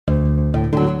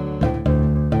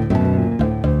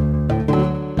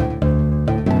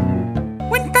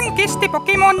que este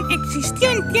Pokémon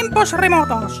existió en tiempos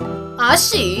remotos. ¿Ah,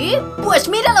 sí? Pues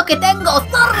mira lo que tengo,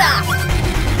 zorra.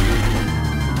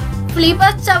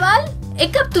 ¿Flipas, chaval?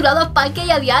 He capturado a Palkia y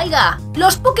a Dialga,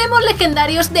 los Pokémon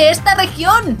legendarios de esta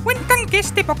región. Cuentan que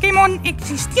este Pokémon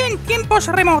existió en tiempos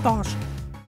remotos.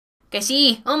 Que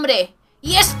sí, hombre.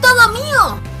 ¡Y es todo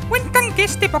mío! Cuentan que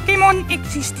este Pokémon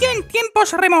existió en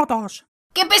tiempos remotos.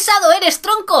 ¡Qué pesado eres,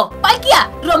 tronco! ¡Palkia!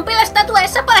 ¡Rompe la estatua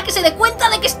esa para que se dé cuenta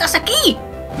de que estás aquí!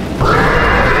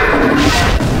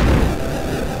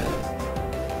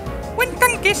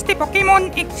 Cuentan que este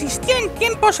Pokémon existió en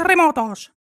tiempos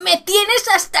remotos. ¡Me tienes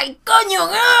hasta el coño!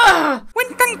 ¡Ah!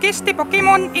 Cuentan que este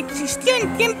Pokémon existió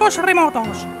en tiempos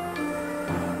remotos.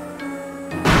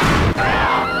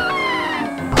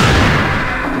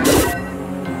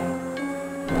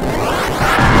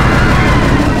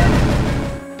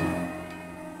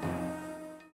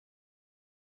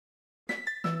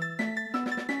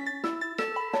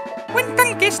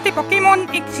 Cuentan que este Pokémon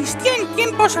existió en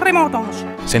tiempos remotos.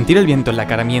 Sentir el viento en la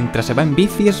cara mientras se va en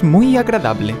bici es muy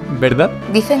agradable, ¿verdad?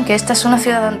 Dicen que esta es una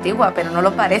ciudad antigua, pero no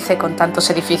lo parece con tantos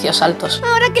edificios altos.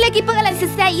 Ahora que el equipo Galaxia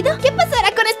se ha ido, ¿qué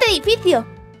pasará con este edificio?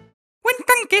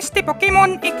 Cuentan que este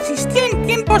Pokémon existió en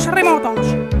tiempos remotos.